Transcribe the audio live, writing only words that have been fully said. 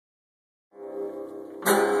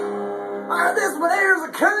This one here's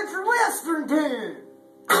a country western tune.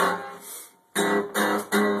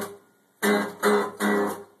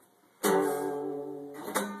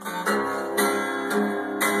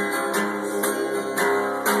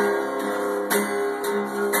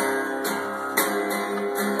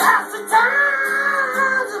 Lots of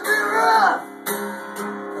times have been rough.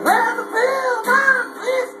 I've had to feel my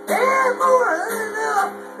fist and more than enough.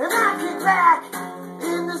 And I get back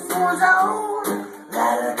in this war zone.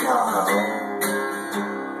 Let her go home.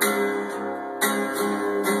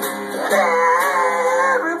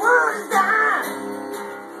 Everyone is dying,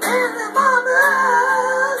 and their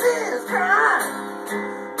mamas is crying.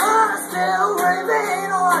 But I still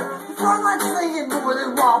remain on for my singing more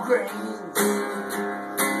than Walgreens.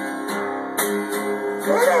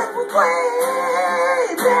 And it was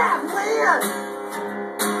way back when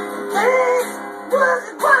things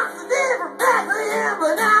wasn't quite so different back then,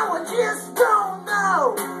 but now I just don't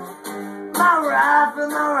know my right from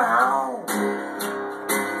my wrong.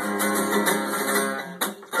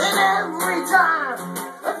 And every time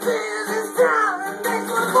I feel this down, it makes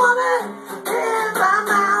me vomit in my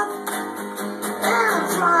mouth. And I'm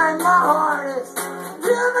trying my hardest,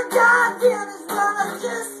 doing my goddamnest, but I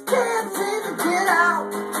just can't seem to get out.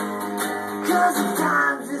 'Cause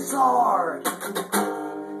sometimes it's hard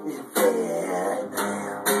in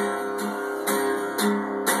Vietnam.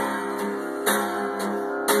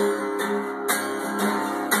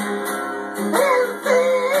 And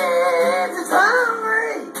things is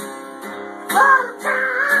hungry, but I'm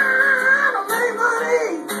trying to make money.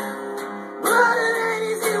 But it ain't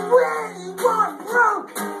easy when you are broke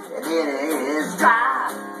and it is dry.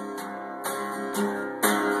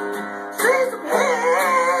 See some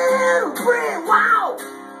head will bring wow,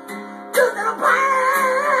 just in a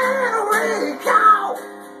pan or really cow.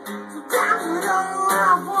 Sometimes we don't know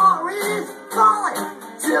how far it's falling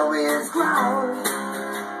till it's ground.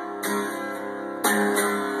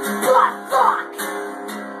 But fuck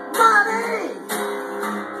money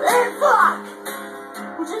and fuck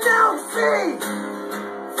what you don't see.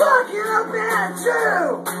 Fucking up at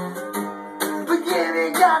you.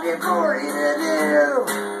 Beginning goddamn glory to do.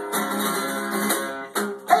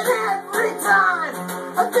 And every time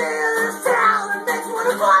I feel this town, it makes me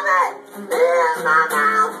wanna vomit in my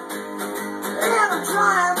mouth.